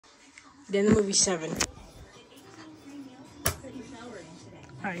Then the movie 7.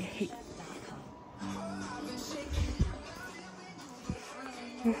 I hate.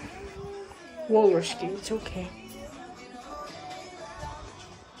 Roller skates, okay.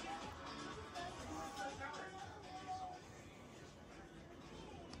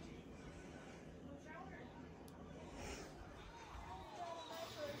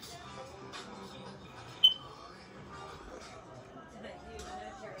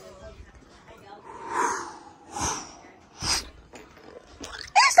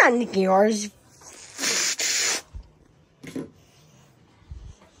 That's not Nicky R's.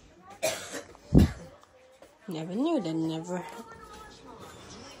 Never knew that, never.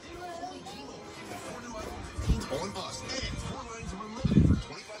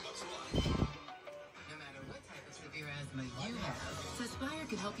 Tespire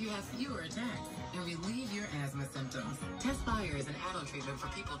could help you have fewer attacks and relieve your asthma symptoms. Tespire is an adult treatment for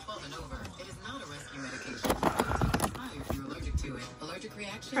people 12 and over. It is not a rescue medication. Tespire if you're allergic to it. Allergic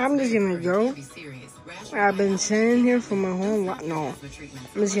reactions. I'm just gonna go. I've been sitting here for my whole life. No,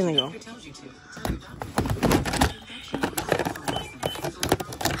 I'm just gonna go.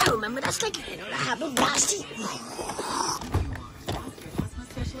 I remember that's like I have a blasty.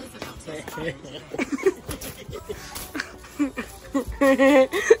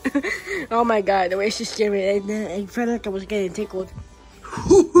 Oh my god, the way she scared me, I felt like I was getting tickled.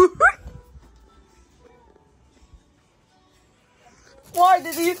 Why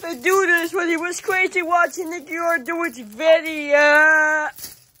did Ethan do this when he was crazy watching Nicky R do his video?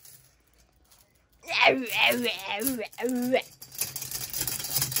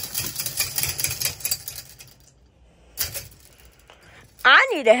 I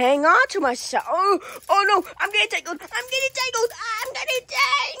need to hang on to myself. Oh no, I'm getting tangled. I'm getting tangled. I'm getting tangled.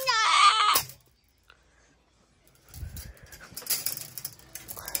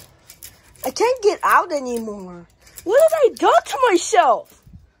 I can't get out anymore. What have I done to myself?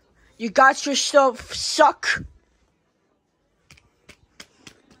 You got yourself suck.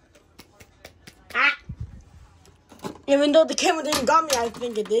 Ah. Even though the camera didn't got me, I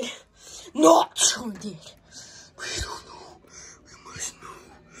think it did. Not so it did. We don't know. We must know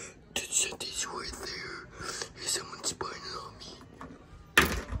that something's right there. Is someone spying on me?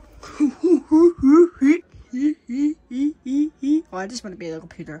 Oh, I just want to be a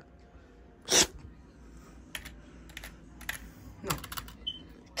computer. No.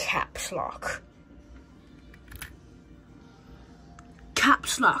 Caps lock.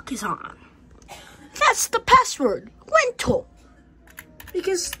 Caps lock is on. That's the password. Rental.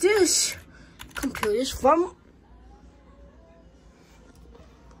 Because this computer is from...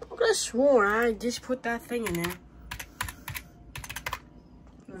 I could have sworn I just put that thing in there.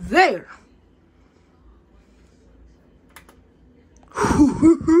 There.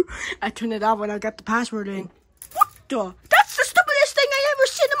 I turned it off when I got the password in. What the? That's the stupidest thing I ever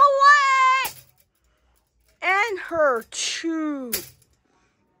seen in my life! And her too.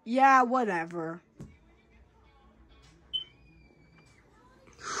 Yeah, whatever.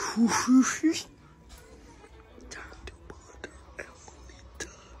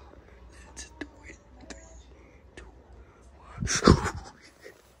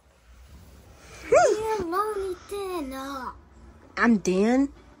 I'm Dan.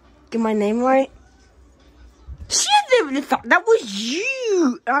 Get my name right. She literally thought that was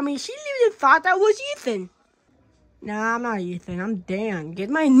you. I mean, she literally thought that was Ethan. Nah, I'm not Ethan. I'm Dan.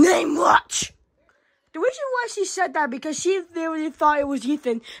 Get my name right. The reason why she said that because she literally thought it was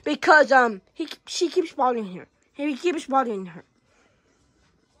Ethan because she keeps bothering her. He keeps bothering her.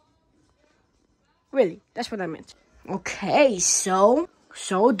 Really, that's what I meant. Okay, so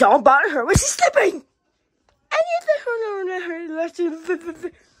don't bother her when she's sleeping. I need to learn her lesson.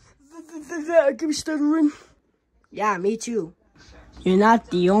 Keep stuttering. Yeah, me too. You're not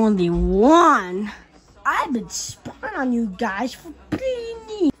the only one. I've been spying on you guys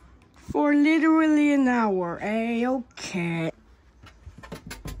for literally an hour. Hey, okay.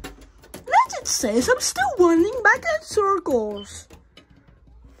 Legend says I'm still running back in circles.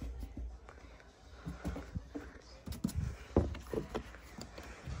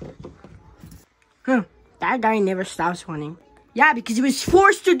 Huh. That guy never stops running. Yeah, because he was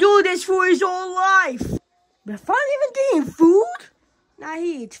forced to do this for his whole life. Before even getting food? Nah,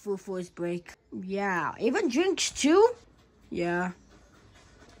 he eats food for his break. Yeah, even drinks too? Yeah.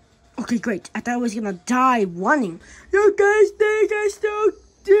 Okay, great. I thought I was gonna die running. You guys think I still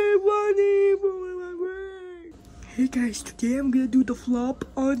did running? Hey guys, today I'm gonna do the flop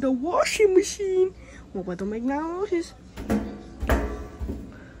on the washing machine. Well, but don't make noises.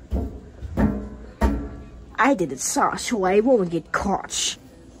 I did it so I won't get caught.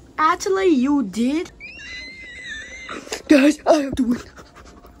 Actually, you did. Guys, I have to win.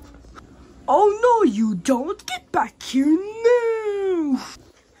 Oh no, you don't. Get back here now.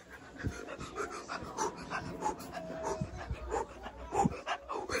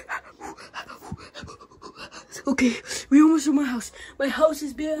 Okay, we almost at my house. My house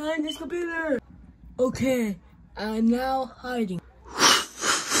is behind this computer. Okay, I'm now hiding.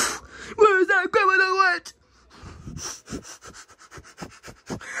 Where is that criminal at?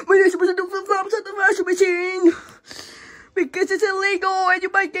 My neighbor supposed to do flip-flops at the washing machine. Because it's illegal and you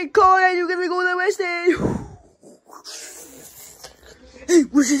might get caught and you're gonna go arrested. Hey,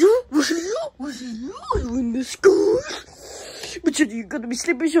 what's it you? What's it you? What's it you? You in the school? But you're gonna be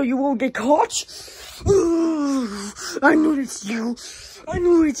sleeping so you won't get caught? I know it's you. I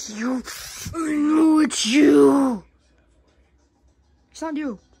know it's you. I know it's you. It's not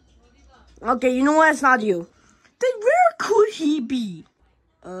you. Okay, you know what? It's not you. Then where could he be?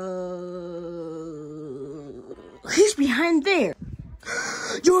 He's behind there.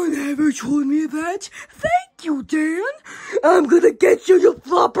 You never told me that. Thank you, Dan. I'm gonna get you, you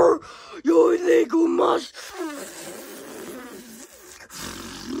flopper. You illegal mush.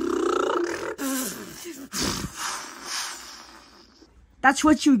 That's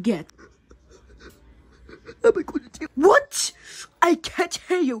what you get. Am I going to jail? What? I can't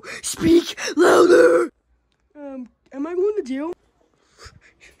hear you. Speak louder. Am I going to jail?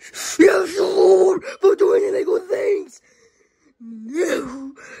 Yes, Lord, for doing illegal things.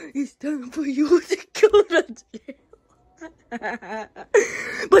 No, it's time for you to go to jail.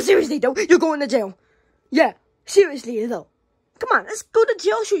 But seriously, though, you're going to jail. Yeah, seriously, though. Come on, let's go to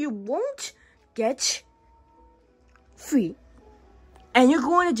jail so you won't get free. And you're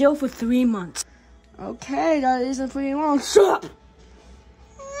going to jail for 3 months. Okay, that isn't 3 months. Shut up!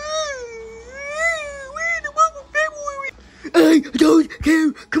 I don't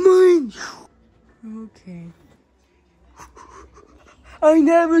care. Come on. Okay. I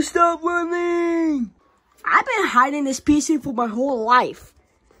never stop running. I've been hiding this PC for my whole life.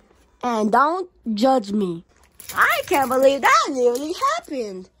 And don't judge me. I can't believe that nearly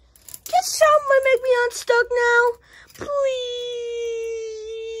happened. Can someone make me unstuck now? Please.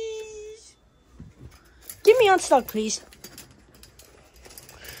 Get me unstuck, please.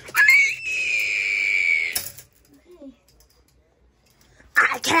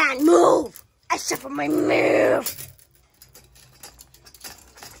 I can't move, except for my move.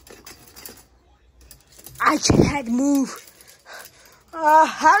 I can't move.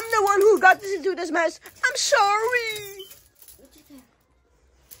 I'm the one who got this into this mess. I'm sorry.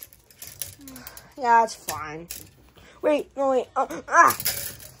 Yeah, it's fine. Wait, no, wait.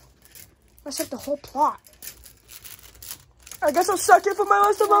 That's like the whole plot. I guess I'll suck it for my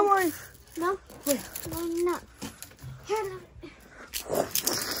rest of my life. No, wait. No, no. Here, no.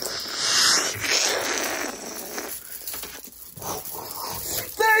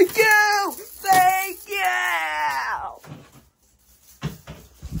 Thank you! Thank you!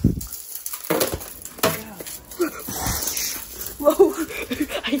 Whoa!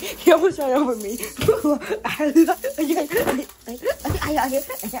 He almost ran over me.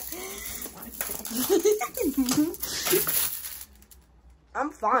 I'm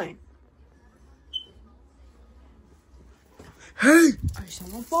fine. Hey! I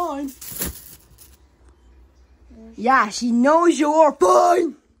said I'm fine. Yeah, she knows you're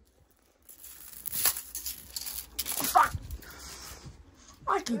fine. Fuck.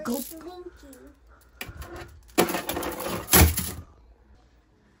 I could go.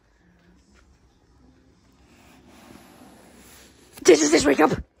 This wake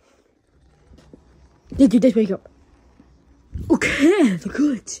up. Did you just wake up? Okay,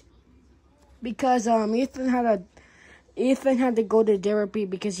 good. Because Ethan had to go to therapy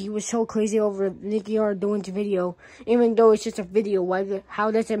because he was so crazy over Nicky doing the video. Even though it's just a video, how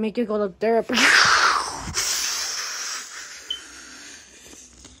does it make you go to therapy?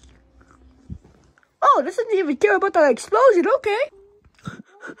 Oh, this doesn't even care about that explosion, okay.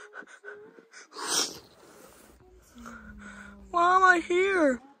 Why am I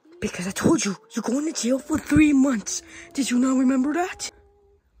here? Because I told you, you're going to jail for 3 months. Did you not remember that?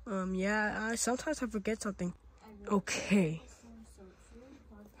 Yeah, sometimes I forget something. Okay.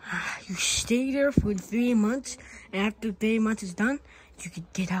 You stay there for 3 months, and after 3 months is done, you can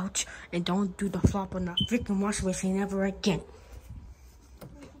get out and don't do the flop on that freaking washing machine ever again.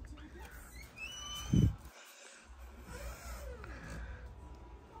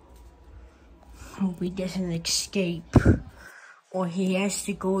 Hope he doesn't escape, or he has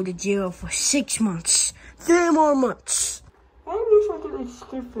to go to jail for 6 months. 3 more months. I wish I could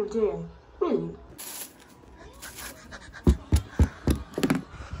escape from jail. Really?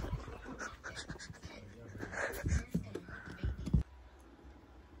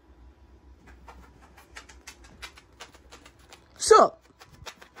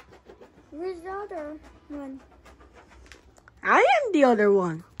 the other one? I am the other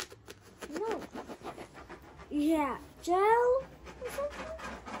one. No. Yeah, gel or something?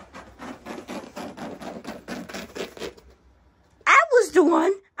 I was the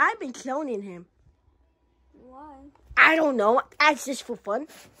one. I've been cloning him. Why? I don't know. That's just for fun.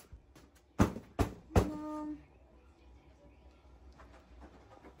 No.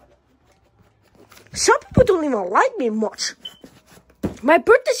 Some people don't even like me much. My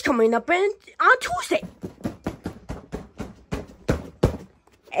birthday's coming up on Tuesday.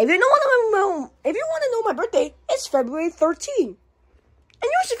 If you want to know my birthday, it's February 13th. And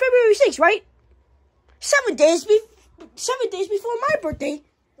yours is February 6th, right? 7 days before my birthday.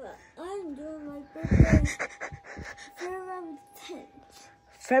 But I'm doing my birthday February 10th.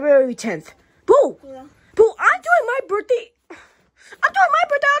 February 10th. Boo! Yeah. Boo, I'm doing my birthday on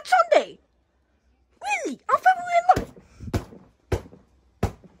Sunday. Really? On February 11th.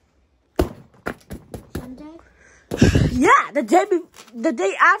 Sunday? Yeah, the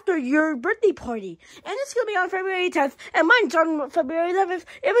day after your birthday party. And it's going to be on February 10th. And mine's on February 11th.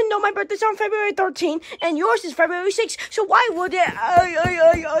 Even though my birthday's on February 13th. And yours is February 6th. So why would it?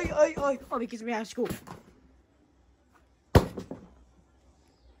 Oh, because we have school.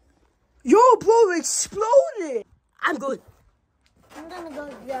 Yo, bro, exploded. I'm good. I'm gonna go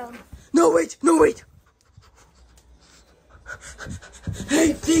down. No, wait.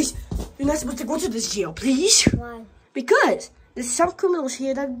 Hey, please. You're not supposed to go to this jail, please. Why? Because there's some criminals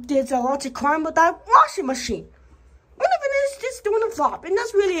here that did a lot of crime with that washing machine. One of them is just doing a flop, and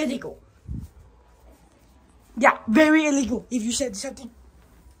that's really illegal. Yeah, very illegal. If you said something.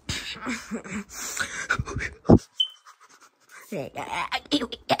 Excuse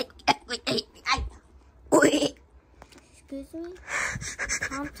me?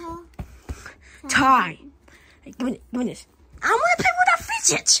 Tata? Ty. Hey, give me this. I want to play with that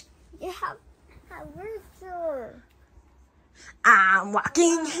fidget. Yeah. Where's your... I'm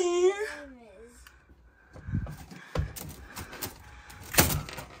walking here.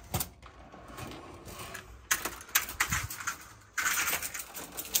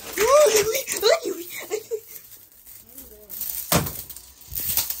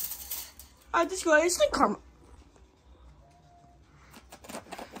 I just got instant karma.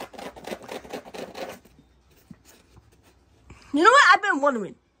 You know what? I've been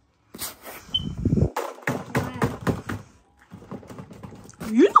wondering.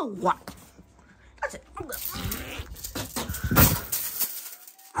 You know what? That's it.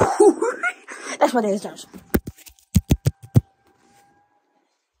 That's what it is. Where's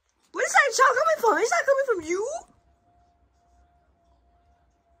that sound coming from? Is that coming from you?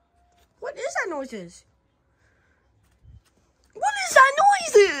 What is that noises? What is that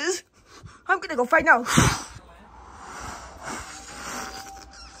noises? I'm gonna go find out.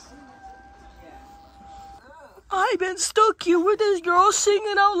 I've been stuck here with this girl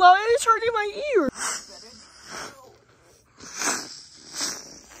singing out loud. It's hurting my ears.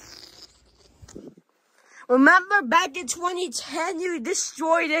 Remember back in 2010, you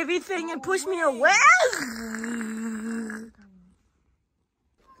destroyed everything and pushed me away?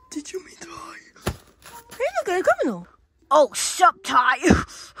 Did you mean Ty? Hey, look at a criminal. Oh, sup, Ty?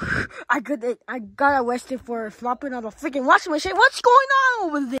 I got arrested for flopping on a freaking washing machine. What's going on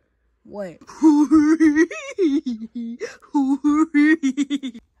over there? What?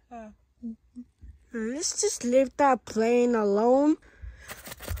 Let's just leave that plane alone.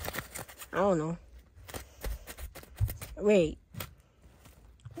 I don't know. Wait.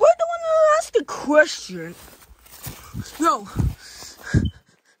 We're the one who asked the question. No.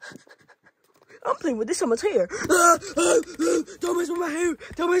 I'm playing with this someone's hair. Don't mess with my hair.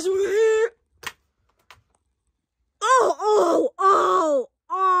 Don't mess with my hair.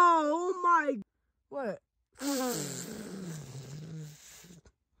 Oh my. What?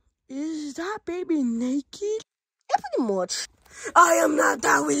 Is that baby naked? Yeah, pretty much. I am not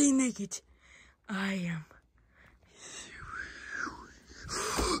that really naked. I am.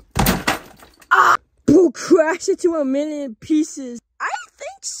 We'll crash it to a million pieces. I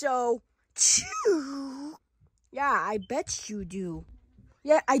think so. Too. Yeah, I bet you do.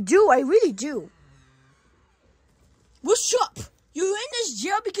 Yeah, I do. I really do. What's up? You in this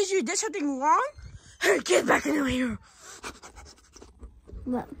jail because you did something wrong? Hey, get back in here.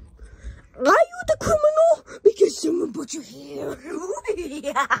 What? Are you the criminal? Because someone put you here.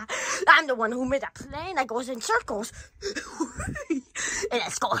 Yeah, I'm the one who made a plane that goes in circles. And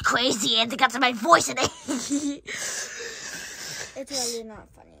it's going crazy and it got my voice in it. It's really not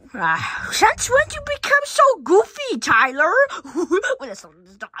funny. Since when you become so goofy, Tyler? When I started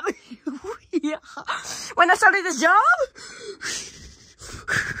this job. Yeah. When I started this job?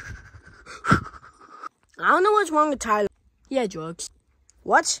 I don't know what's wrong with Tyler. He had drugs.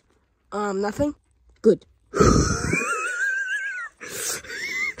 What? Nothing? Good.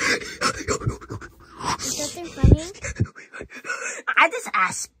 Is something funny? I just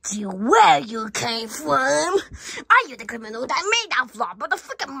asked you where you came from. Are you the criminal that made that flop with the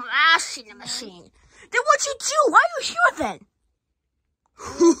freaking washing machine? Then what'd you do? Why are you here then?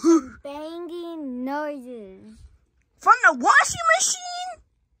 Banging noises. From the washing machine?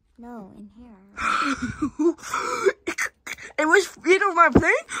 No, in here. It was either my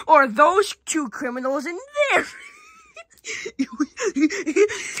plane or those two criminals in there.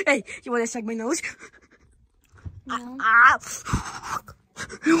 Hey, you want to suck my nose? No, It's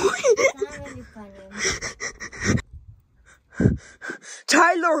it's not really funny.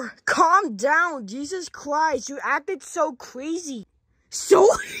 Tyler, calm down. Jesus Christ, you acted so crazy. So?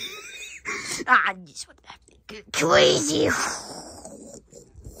 I just want to act crazy.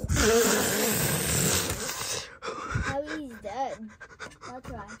 Harry's dead. That's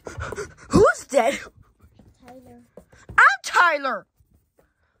why. Who's dead? Tyler. I'm Tyler.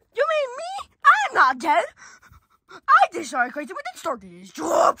 You mean me? I'm not dead. I just started crazy when they started his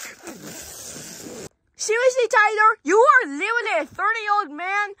job. Seriously, Tyler? You are literally a 30-year-old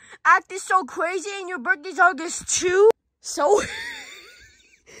man acting so crazy and your birthday's August 2? So?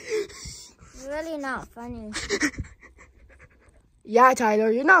 It's really not funny. Yeah, Tyler,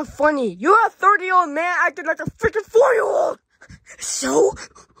 you're not funny. You're a 30-year-old man acting like a freaking 4-year-old. So?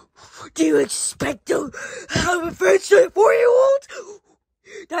 Do you expect to have a first 4-year-old?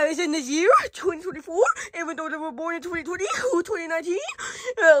 That is in this year, 2024, even though they were born in 2020, 2019,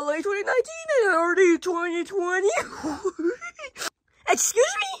 late 2019, and early 2020.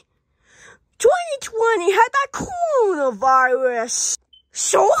 Excuse me? 2020 had that coronavirus.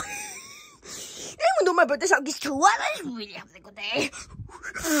 So, even though my birthday's August 2, I was really having a good day.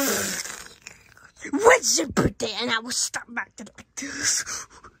 When's your birthday? And I will start back to like this.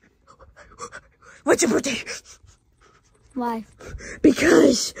 What's your birthday? Why?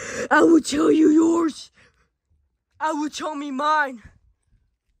 Because I will tell you yours. I will tell me mine.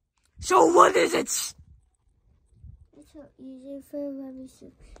 So what is it? It's so easy for Remy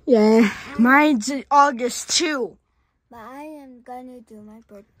to. Yeah, mine's August 2. But I am gonna do my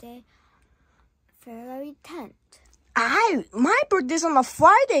birthday February 10th. My birthday's on a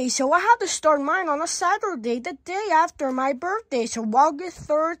Friday, so I have to start mine on a Saturday, the day after my birthday, so August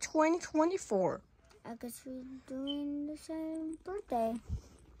 3rd, 2024. I guess we're doing the same birthday.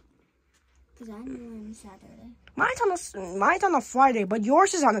 Because I'm doing Saturday. Mine's on a Friday, but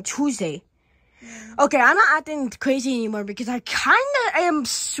yours is on a Tuesday. Okay, I'm not acting crazy anymore because I kind of am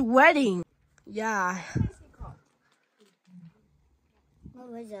sweating. Yeah. What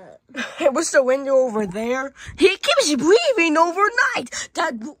was it? It was the window over there. He keeps breathing overnight.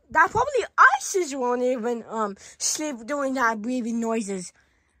 That probably ISIS won't even sleep doing that breathing noises.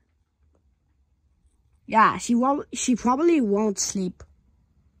 Yeah, she probably won't sleep.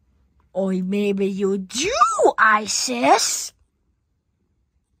 Or maybe you do, ISIS.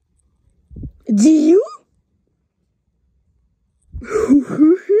 Do you?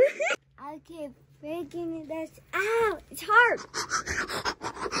 I keep figuring this out. It's hard.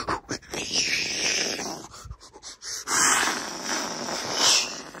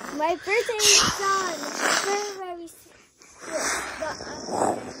 My birthday is on February 6th.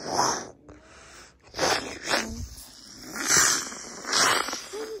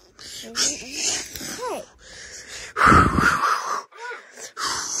 Hey.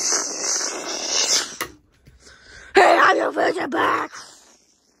 Hey, I'm your virgin back.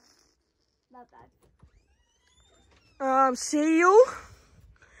 Not bad. See you.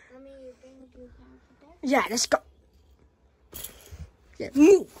 Let me bring the blue pen there. Yeah, let's go. Yeah,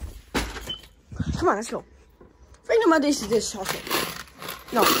 move. Come on, let's go. Bring them out this okay.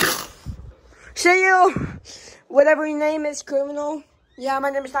 No. See you. Whatever your name is, criminal. Yeah, my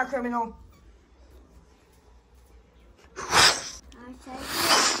name is not criminal.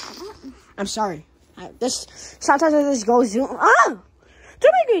 I'm sorry. Sometimes I just go zoom.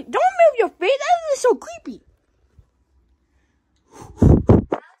 Don't move your face. That is so creepy.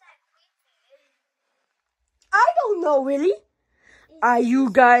 I don't know, really. Are you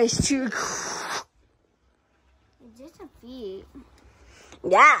guys too? It's just a feet.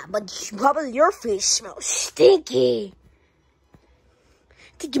 Yeah, but probably your face smells stinky.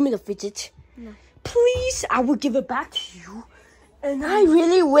 Could you give me the fidget? No. Please, I will give it back to you. And I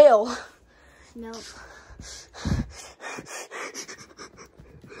really will. No.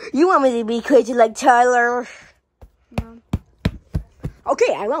 You want me to be crazy like Tyler? No.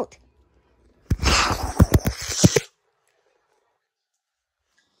 Okay, I won't.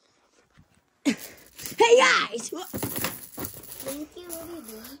 Hey guys! Slinky, what are you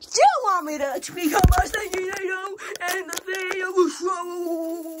doing? Do you want me to become a Slinky Nato and the video will show?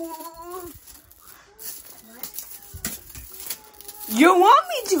 You want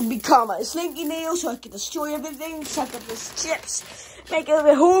me to become a Slinky Nato so I can destroy everything, suck up his chips, make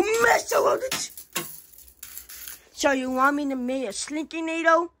a whole mess of it? So you want me to make a Slinky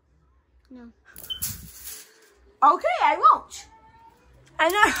Nato? No. Okay, I won't.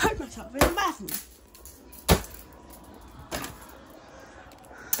 And I hurt myself in the bathroom.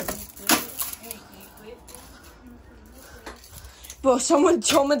 Bro, someone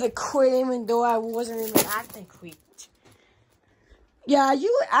told me to quit even though I wasn't even acting crazy. Yeah,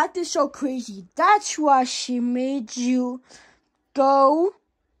 you were acting so crazy. That's why she made you go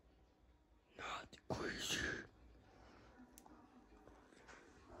not crazy.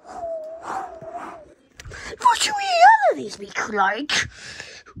 What do realities be like?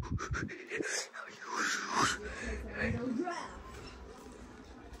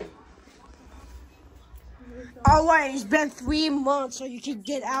 Alright, it's been 3 months, so you can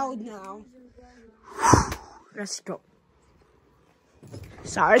get out now. Let's go.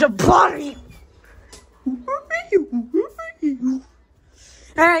 Sorry to bother you.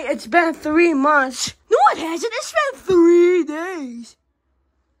 Hey, it's been 3 months. No, it hasn't. It's been 3 days.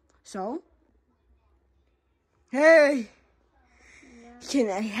 So? Hey. Can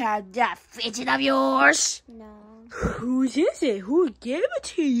I have that fidget of yours? No. Whose is it? Who gave it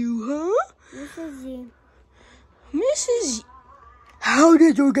to you, huh? Mrs. Z. Mrs. How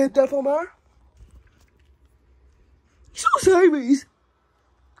did you get that from her? So serious.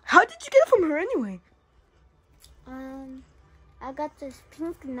 How did you get it from her anyway? I got this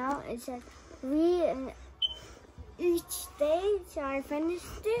pink note. It said read each day, so I finished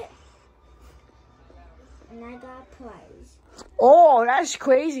it, and I got a prize. Oh, that's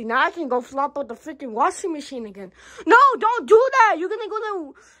crazy. Now I can go flop out the freaking washing machine again. No, don't do that. If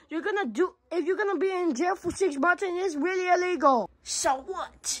you're gonna be in jail for 6 months and it's really illegal. So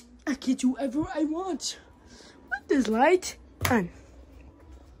what? I can do whatever I want. With this light on.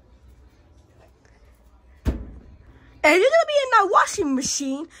 If you're gonna be in that washing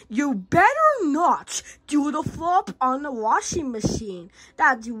machine, you better not do the flop on the washing machine.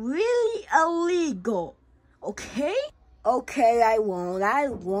 That's really illegal. Okay? Okay, I won't. I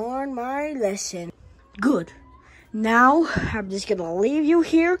learned my lesson. Good. Now, I'm just gonna leave you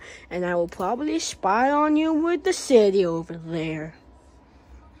here, and I will probably spy on you with the city over there.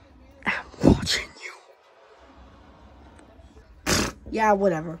 I'm watching you. Yeah,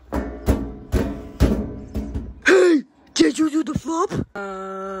 whatever. Hey, did you do the flop?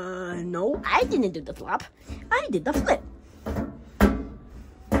 No, I didn't do the flop. I did the flip.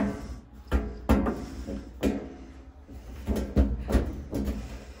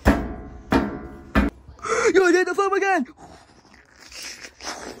 You did the flip again!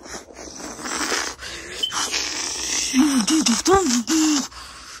 You did the flip!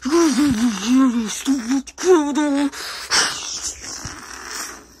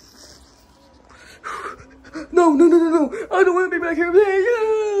 No! I don't want to be back here,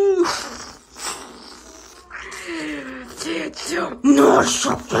 please! No,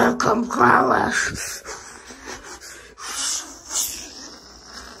 stop there, come crash!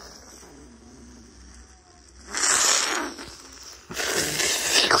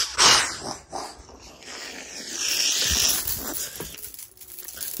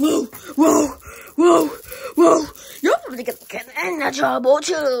 Whoa! You're probably gonna get in trouble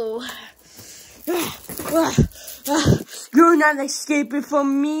too. You're not escaping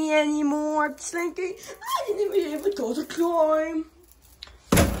from me anymore, Slinky. I didn't even go to climb.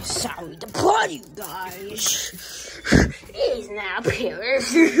 Sorry to bother you guys. He's now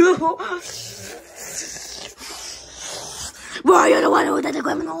Paris. Were you the one who did the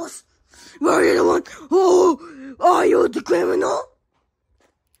criminals? Were you the one? Oh, are you the criminal?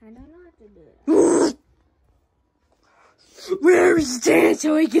 I don't know what to do. Where is Dan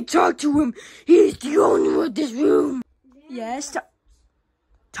so I can talk to him? He's the owner of this room. Yes,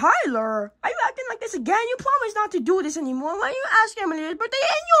 Tyler, are you acting like this again? You promised not to do this anymore. Why don't you ask Emily's birthday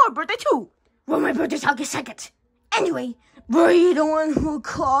and your birthday too? Well, my birthday's August 2nd. Anyway, were you the one who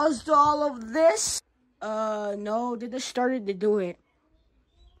caused all of this? No, they just started to do it.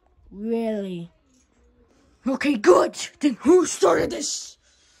 Really? Okay, good. Then who started this?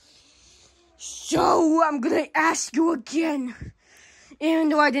 So, I'm gonna ask you again. Even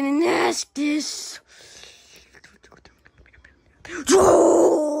though I didn't ask this.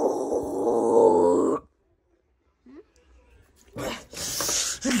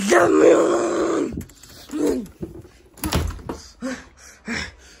 The moon!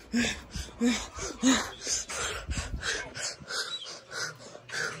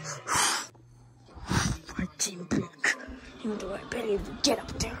 Team Pink. Even though I barely even get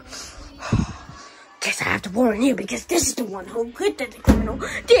up there. Guess I have to warn you because this is the one who did the criminal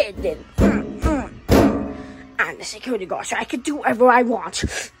did it. I'm the security guard, so I can do whatever I want.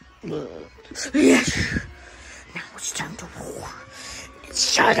 Yes. Now it's time to war.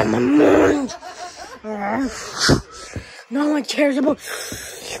 Inside of my mind. No one cares about.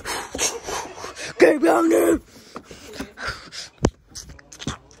 Get down there.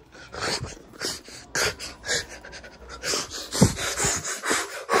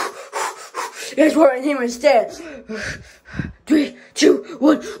 Let's work on him instead. 3, 2,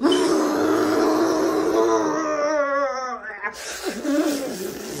 1.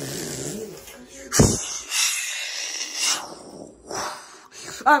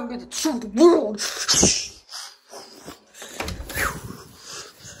 I'm gonna show the world.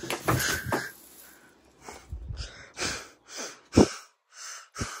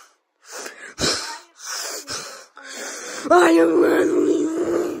 I am ready.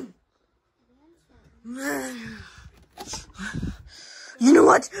 You know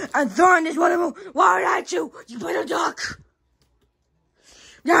what? I'm throwing this water at you. You better duck.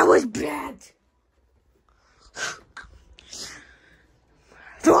 That was bad.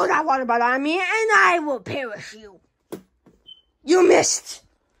 Throw that water bottle at me and I will perish you. You missed.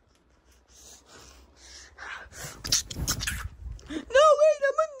 No, wait,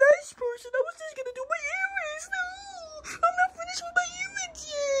 I'm a nice person. I was just gonna do my earrings. No, I'm not finished with my earrings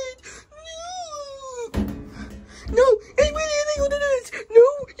yet. No, it's really illegal to do this. No,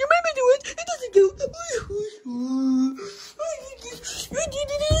 you made me do it. It doesn't do.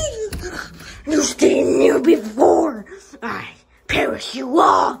 You didn't know before. I perish you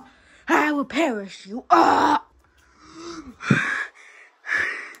all. I will perish you all.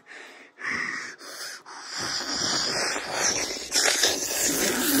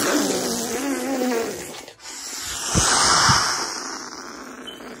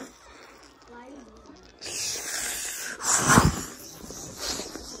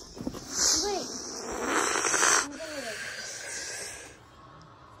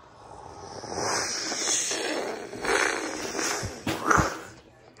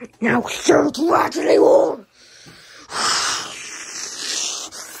 Now start gradually on.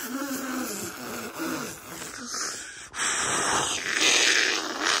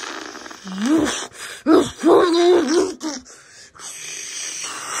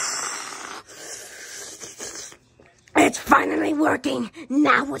 It's finally working.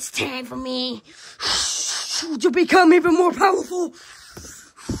 Now it's time for me to become even more powerful.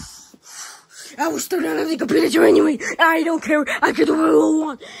 I was still out of the computer anyway. I don't care. I can do what I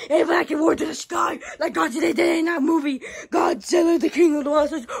want. If I can roar to the sky, like Godzilla did in that movie, Godzilla, the King of the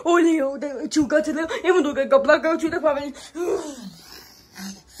Monsters, or the two Godzilla, even though I got black out to the province.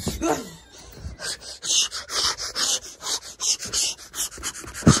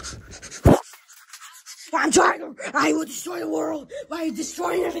 I'm Tiger. I will destroy the world by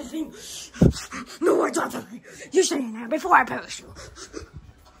destroying everything. No more talking. You stay in there before I perish you.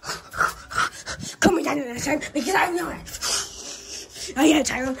 Coming down this time because I know it. I am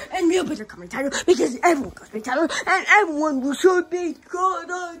Tyler, and real better coming Tyler because everyone calls me Tyler, and everyone should be call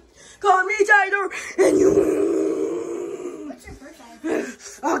me Tyler, and you. What's your birthday?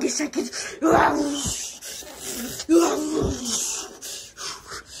 August 2nd.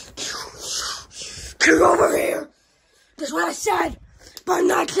 Get over here. That's what I said, but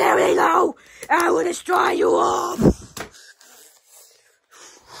not clearly though. I will destroy you all.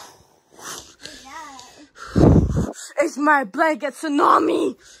 It's my blanket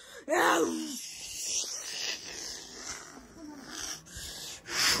tsunami.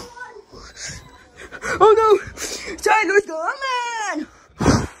 Oh no! Tyler's coming!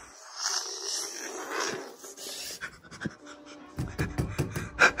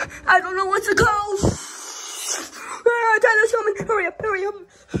 I don't know what to go. Tyler's coming! Hurry up! Hurry up!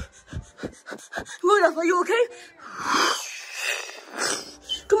 Rudolph, are you okay?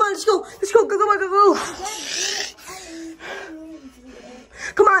 Come on, let's go! Let's go! Go! Go! Go! Go!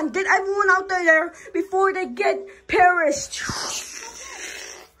 Come on, get everyone out there before they get perished.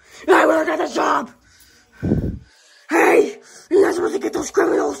 I will get a job. Hey, you're not supposed to get those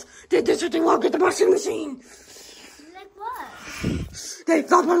criminals. They did something wrong with the washing machine. Like what? They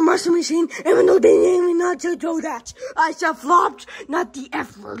flopped on the washing machine, even though they didn't even know to do that. I said flopped, not the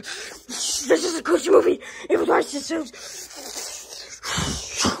F word. This is a Christian movie. It was my sisters.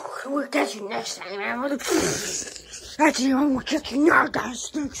 We'll catch you next time, man. Actually, I'm gonna catch you now, guys.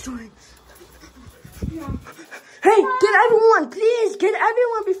 Next time. Hey, get everyone, please. Get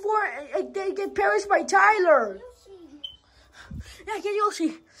everyone before they get perished by Tyler. Yeah, get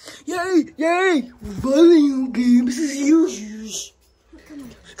Yoshi. Yay, yay. Video games is usual.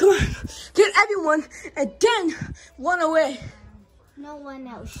 Come on. Get everyone and then one away. No one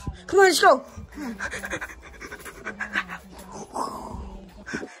else. Come on, let's go.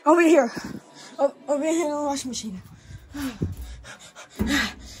 Over here. Over here in the washing machine.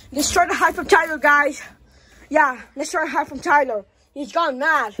 Let's try to hide from Tyler, guys. Yeah, let's try to hide from Tyler. He's gone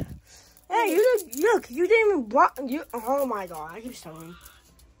mad. Hey, look, you didn't even block you. Oh my God, I keep stumbling.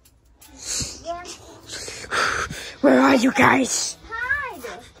 Yeah. Where are you guys?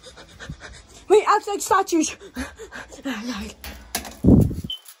 Hide. Wait, act like statues.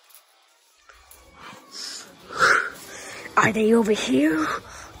 Are they over here?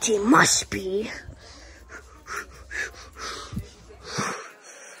 They must be.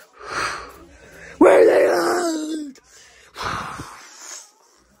 Where are they at?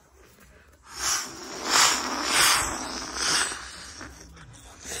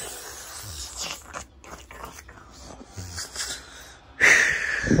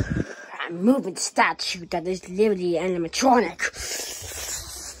 I'm moving the statue that is literally animatronic.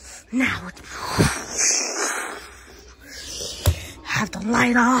 Now have the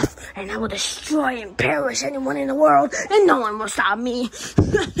light off, and I will destroy and perish anyone in the world, and no one will stop me.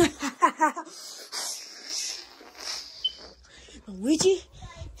 Luigi,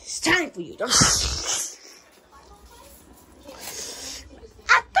 it's time for you to at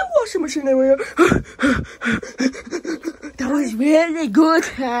the washing machine area. That was really good.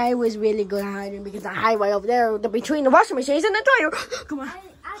 I was really good at hiding because I hide right over there between the washing machines and the dryer. Come on.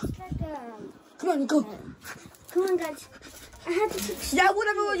 Come on, go. Come on, guys. I have to fix. Yeah,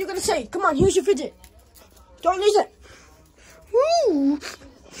 whatever you're gonna say. Come on, use your fidget. Don't lose it. Woo!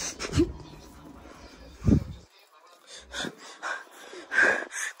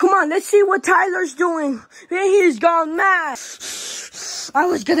 Come on, let's see what Tyler's doing. He's gone mad. I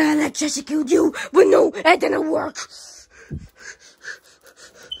was gonna electrocute you, but no, it didn't work.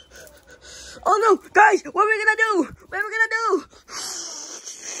 Oh no, guys, what are we gonna do? What are we gonna do?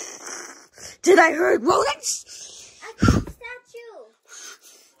 Did I hurt rodents?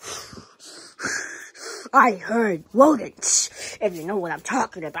 I heard rodents, if you know what I'm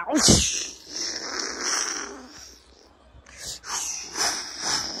talking about.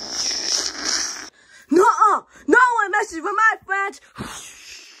 Nuh-uh! No one messes with my friends!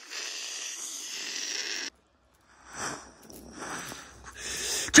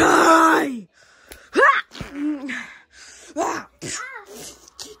 Die!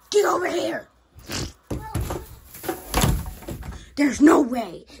 Get over here! There's no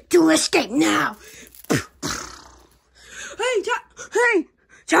way to escape now! Hey,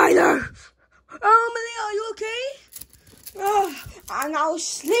 Tyler! Emily, are you okay? I'm now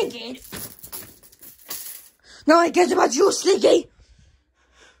Slinky. Now I guess about you, Slinky.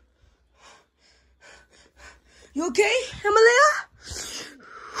 You okay, Emilia?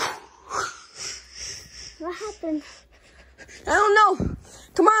 What happened? I don't know.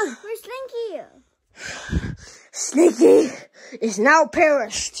 Come on. Where's Slinky? Slinky is now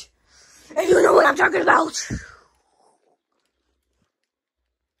perished. And you know what I'm talking about.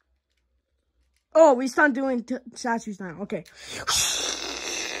 Oh, we start doing statues now. Okay.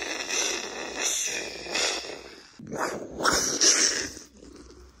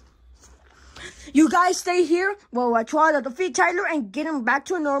 You guys stay here while I try to defeat Tyler and get him back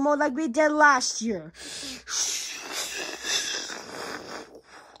to normal like we did last year.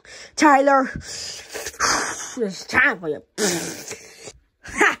 Tyler, it's time for you.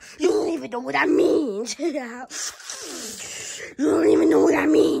 You don't even know what that means. You don't even know what that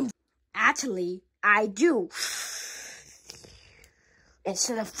means. Actually, I do.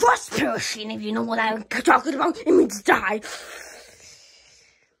 Instead of first perishing, if you know what I'm talking about, it means die.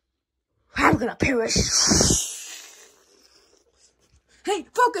 I'm gonna perish. Hey,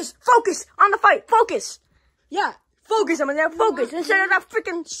 focus on the fight, focus. Yeah, focus, I'm gonna focus instead of that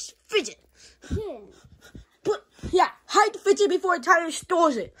freaking fidget. Yeah, hide the fidget before Tyler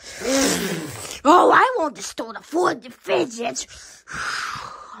stores it. Oh, I won't store the fidget.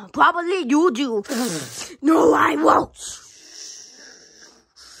 Probably you do. No, I won't.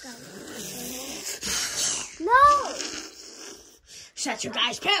 No! Shut you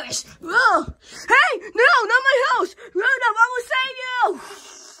guys, perish. Oh. Hey, no, not my house. Rudolph, I will save you.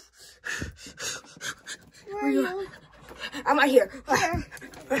 Where are you? I'm right here. Let me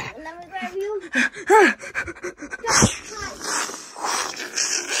grab you. I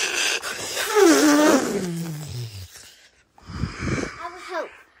will help.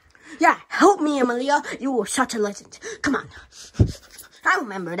 Yeah, help me, Emilia. You were such a legend. Come on. I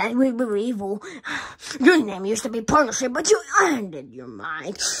remember that we were evil. Your name used to be Punisher, but you ended your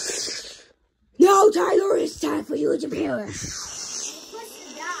mind. Now, Tyler, it's time for you to perish.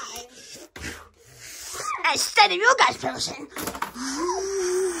 Instead of you guys perishing.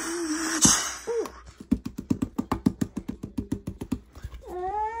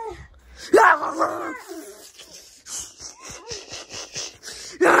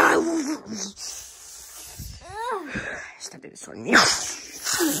 Stop it, sorry.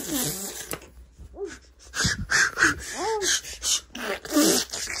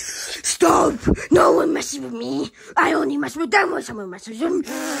 Stop! No one messes with me. I only mess with them when someone messes with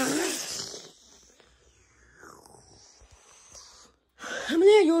them.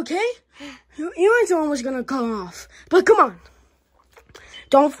 Emily, are you okay? Your earring's almost gonna come off. But come on.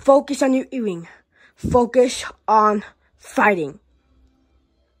 Don't focus on your earring. Focus on fighting.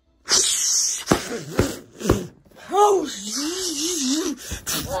 Oh.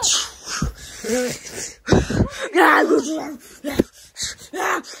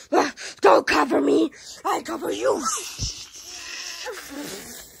 Don't cover me. I cover you.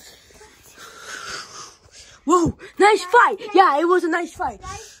 Whoa, nice fight. Yeah, it was a nice fight.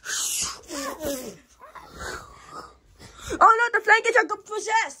 Oh no, the flankers are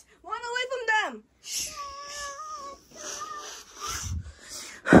possessed. Run away from them.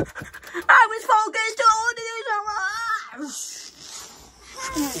 I was focused to do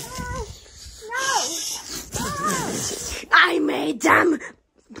I made them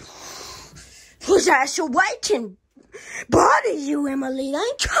possess so I can bother you, Emily,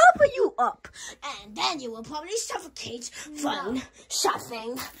 and cover you up. And then you will probably suffocate from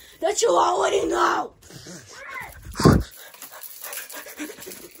something that you already know.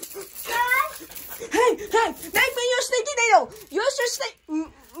 Hey, make me your sneaky needle. Use your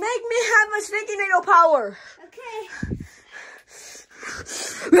make me have a sneaky needle power. Okay.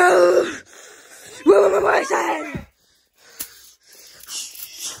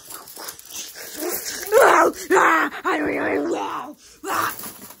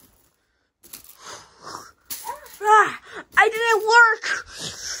 I didn't work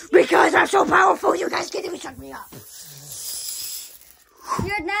because I'm so powerful. You guys can't even shut me up.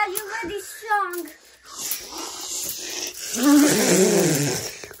 You're really strong.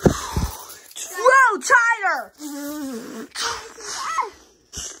 Whoa, Tyler!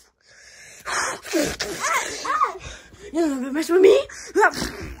 You don't mess with me?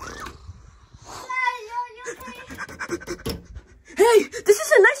 Hey, this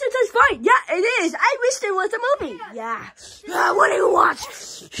is a nice intense fight. Yeah, it is. I wish there was a movie. Yeah. What do you want?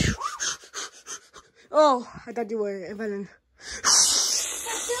 Oh, I thought you were a villain.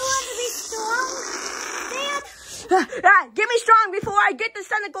 You want to be strong, Dad? Get me strong before I get the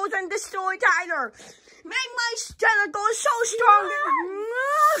tentacles and destroy Tyler. Make my tentacles so strong.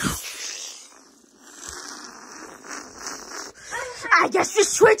 I guess you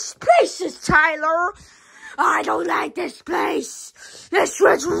switched places, Tyler. I don't like this place. Let's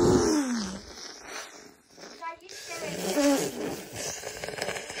switch.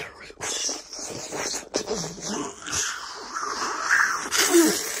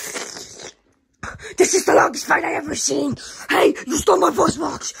 This is the longest fight I ever seen. Hey, you stole my voice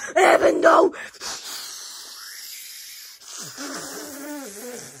box. Even though...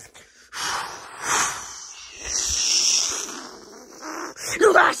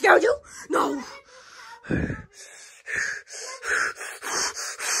 Look, I scared you? No.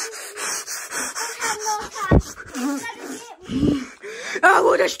 I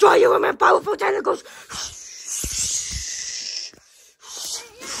will destroy you with my powerful tentacles.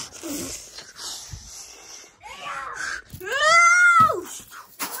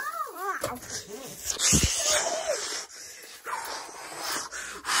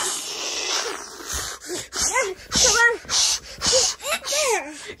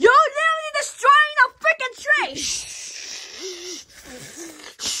 You're literally destroying a freaking tree!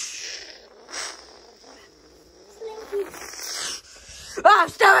 I'm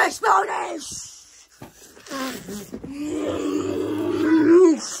still exploding!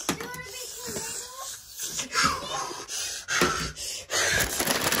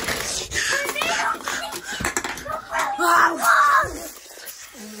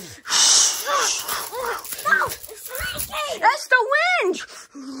 That's the wind!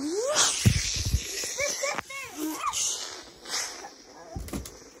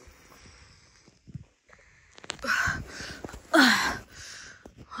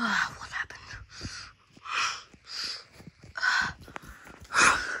 What happened?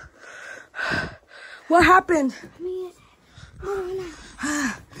 What happened?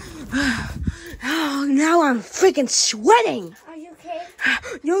 Oh, now I'm freaking sweating. Are you okay?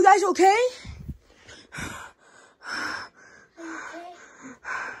 You guys okay?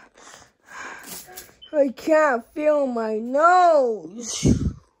 I can't feel my nose.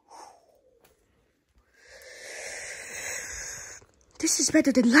 This is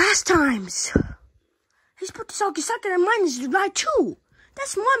better than last time's. He's put this Augusaka and mine is July 2.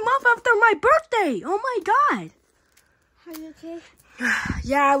 That's 1 month after my birthday. Oh my god. Are you okay?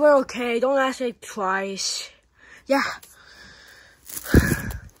 Yeah, we're okay. Don't ask me twice. Yeah.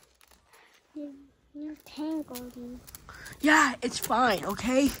 You're tangled. Yeah, it's fine,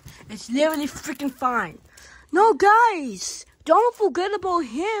 okay? It's literally freaking fine. No, guys. Don't forget about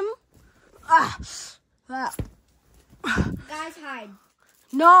him. Guys, hide.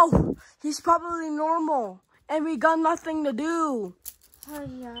 No, he's probably normal. And we got nothing to do. Oh,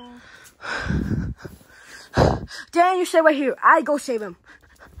 yeah. Dan, you stay right here. I go save him.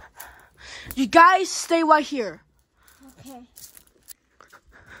 You guys stay right here. Okay.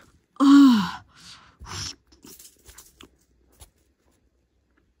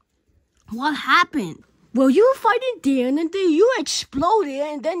 What happened? Well, you were fighting Dan and then you exploded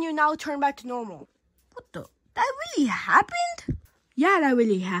and then you now turn back to normal. What the? That really happened? Yeah, that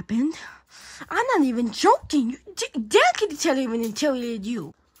really happened. I'm not even joking. Dan can tell even interrogated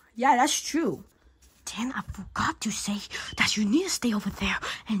you. Yeah, that's true. Dan, I forgot to say that you need to stay over there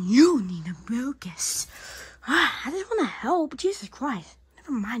and you need to focus. I just want to help. Jesus Christ.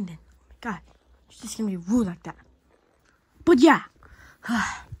 Never mind then. Oh my God. You're just going to be rude like that. But yeah.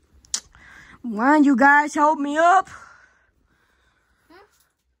 Why don't you guys help me up? Huh?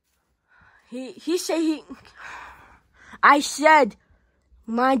 He said I said,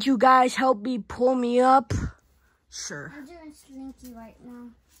 mind you guys help me pull me up? Sure. I'm doing Slinky right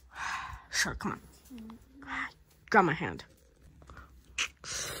now. Sure, come on. Grab my hand.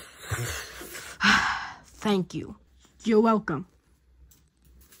 Thank you. You're welcome.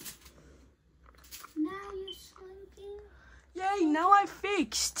 Now you're Slinky. Yay, now I'm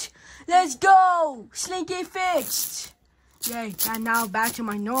fixed. Let's go. Slinky fixed. Yay, and now back to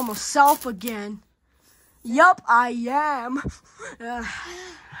my normal self again. Yup, I am.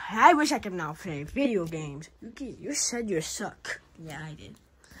 I wish I could now play video games. You said you suck. Yeah, I did.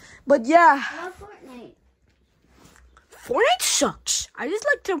 But yeah. I love Fortnite. Fortnite sucks. I just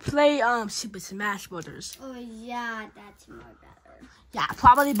like to play Super Smash Brothers. Oh, yeah, that's more better. Yeah,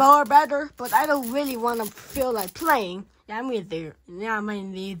 probably more better, but I don't really want to feel like playing. Yeah, I'm either. Yeah, I'm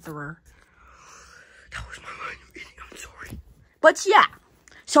neither. That was my mind reading. I'm sorry. But yeah.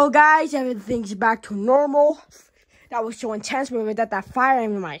 So guys, everything's back to normal. That was so intense when we did that fire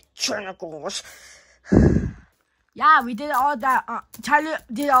in my tentacles. Yeah, we did all that. Tyler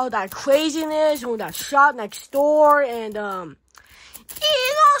did all that craziness on that shop next door, and also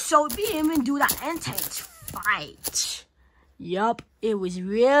we didn't even do that intense fight. Yup, it was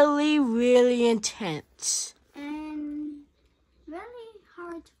really, really intense. And really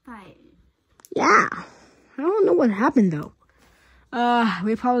hard to fight. Yeah, I don't know what happened though.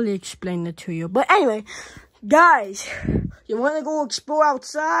 We probably explained it to you, but anyway, guys, you want to go explore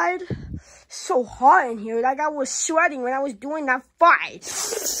outside? It's so hot in here. Like I was sweating when I was doing that fight.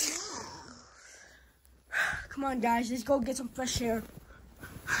 Come on, guys, let's go get some fresh air.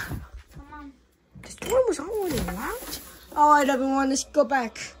 Come on. This door was already locked. All right, everyone, let's go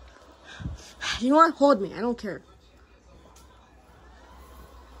back. You know what? Hold me. I don't care.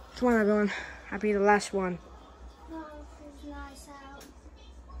 Come on, everyone. I'll be the last one. No, it's nice out.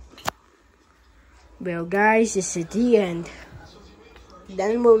 Well, guys, this is the end.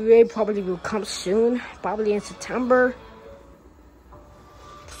 Then movie probably will come soon. Probably in September.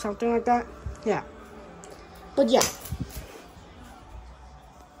 Something like that. Yeah. But yeah.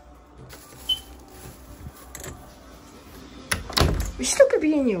 We still could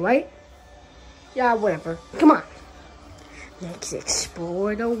be in here, right? Yeah, whatever. Come on. Let's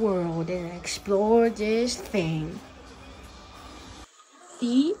explore the world and explore this thing.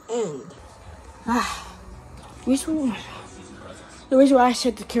 The end. The reason why I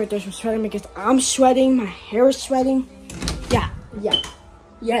said the characters were sweating because I'm sweating, my hair is sweating. Yeah.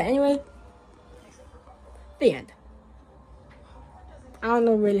 Anyway, the end. I don't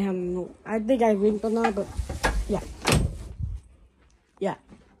know really how many. I think I winked or not, but yeah.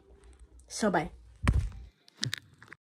 So bye.